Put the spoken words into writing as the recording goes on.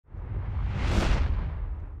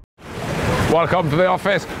Welcome to the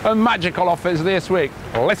office, a magical office this week.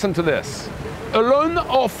 Listen to this. Alone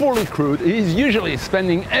or fully crewed, he is usually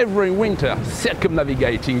spending every winter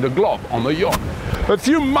circumnavigating the globe on a yacht. A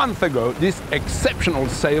few months ago, this exceptional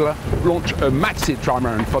sailor launched a maxi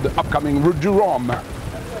trimaran for the upcoming Route du Rhum.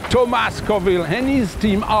 Thomas Coville and his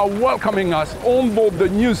team are welcoming us on board the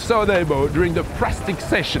new Sodebo during the plastic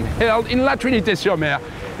session held in La Trinité-sur-Mer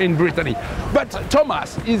in Brittany. But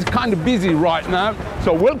Thomas is kind of busy right now,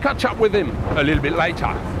 so we'll catch up with him a little bit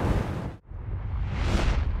later.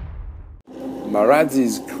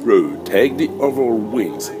 Marazzi's crew take the overall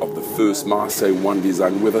wings of the first Marseille One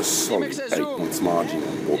Design with a solid 8 points margin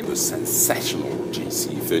on board the sensational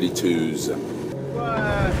GC32s.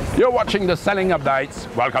 You're watching the Sailing Updates.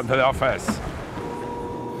 Welcome to the office.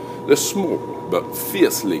 The small but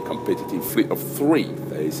fiercely competitive fleet of 3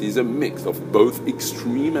 faces a mix of both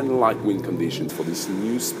extreme and light wind conditions for this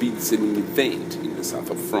new speed sailing event in the south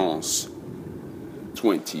of France.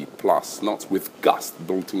 20 plus knots with gusts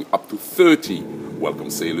bolting up to 30 welcome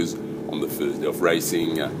sailors on the first day of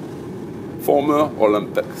racing. Former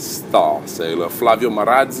Olympic star sailor Flavio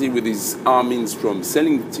Marazzi with his Armin-Strom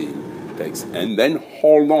sailing team takes and then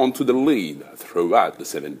hold on to the lead throughout the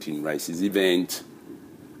 17 races event.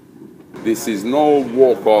 This is no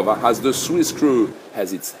walkover as the Swiss crew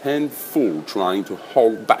has its hand full trying to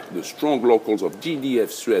hold back the strong locals of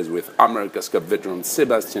GDF Suez with America's Cup veteran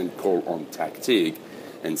Sébastien Coll on tactic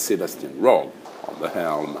and Sébastien Rogue on the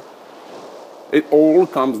helm. It all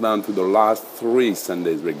comes down to the last 3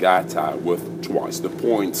 Sundays regatta worth twice the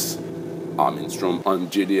points. Armin-Strom and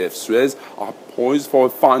GDF Suez are poised for a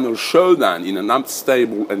final showdown in an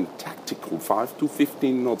unstable and tactical 5 to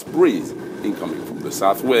 15 knots breeze incoming from the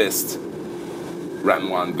southwest. Round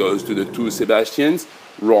 1 goes to the 2 Sébastiens,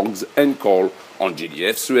 Rogues and Coll on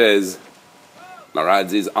GDF Suez.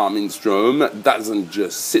 Marazzi's Armin-Strom doesn't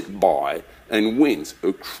just sit by and wins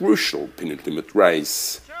a crucial penultimate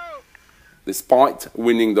race. Despite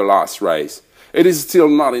winning the last race, it is still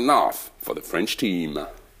not enough for the French team.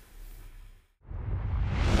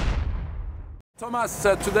 Thomas,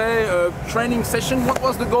 today training session. What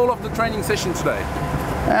was the goal of the training session today?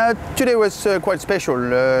 Today was quite special.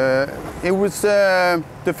 It was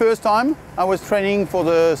the first time I was training for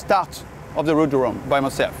the start of the Route du Rhum by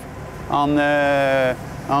myself on the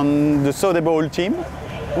Sodebo team,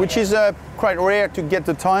 which is quite rare to get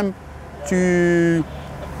the time to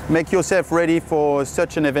make yourself ready for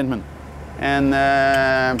such an event. And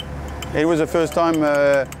it was the first time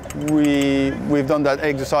we've done that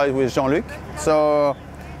exercise with Jean-Luc. So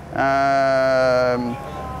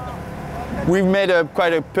we've made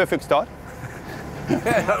quite a perfect start.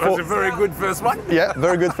 That was a very good first one. Yeah,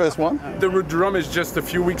 very good first one. The Route du Rhum is just a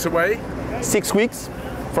few weeks away. 6 weeks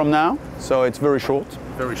from now, so it's very short.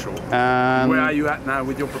 Very short. Where are you at now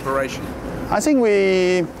with your preparation? I think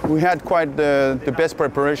we had quite the best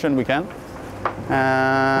preparation we can.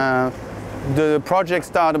 The project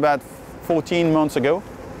started about 14 months ago,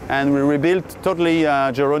 and we rebuilt totally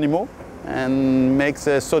Geronimo and makes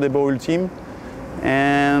a Sodebo team.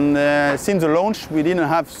 And since the launch, we didn't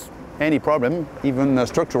have any problem, even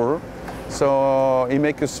structural. So it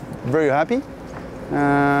makes us very happy.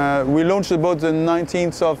 We launched about the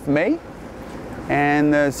 19th of May.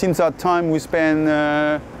 And since that time, we spent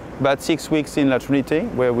about 6 weeks in La Trinité,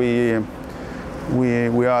 where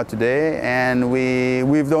we are today. And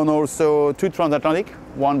we've done also 2 transatlantic,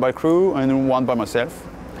 one by crew and one by myself.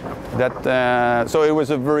 So it was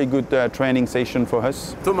a very good training session for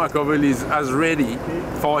us. Thomas Coville is as ready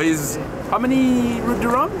for his, how many Route du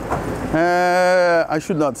Rhum? I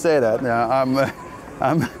should not say that.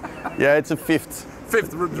 Yeah, it's a 5th.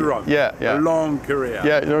 5th Route du Rhum. Yeah. A long career.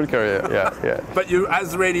 Yeah, long career. Yeah. But you're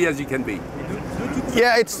as ready as you can be.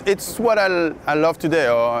 Yeah, it's what I love today.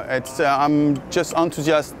 I'm just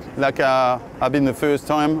enthusiastic, like I've been the first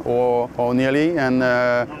time or nearly, and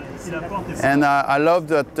I love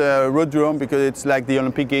that Route du Rhum because it's like the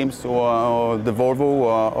Olympic Games or the Volvo.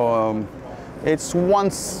 Or it's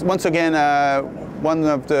once again one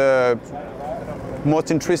of the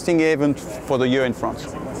most interesting events for the year in France.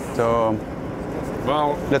 So,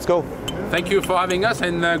 well, let's go. Thank you for having us,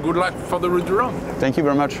 and good luck for the Route du Rhum. Thank you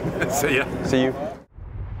very much. See ya. See you.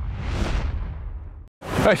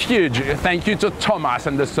 A huge thank you to Thomas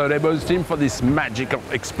and the Sodebo's team for this magical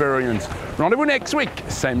experience. Rendezvous next week,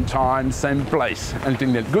 same time, same place.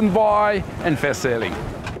 Until then, goodbye and fair sailing.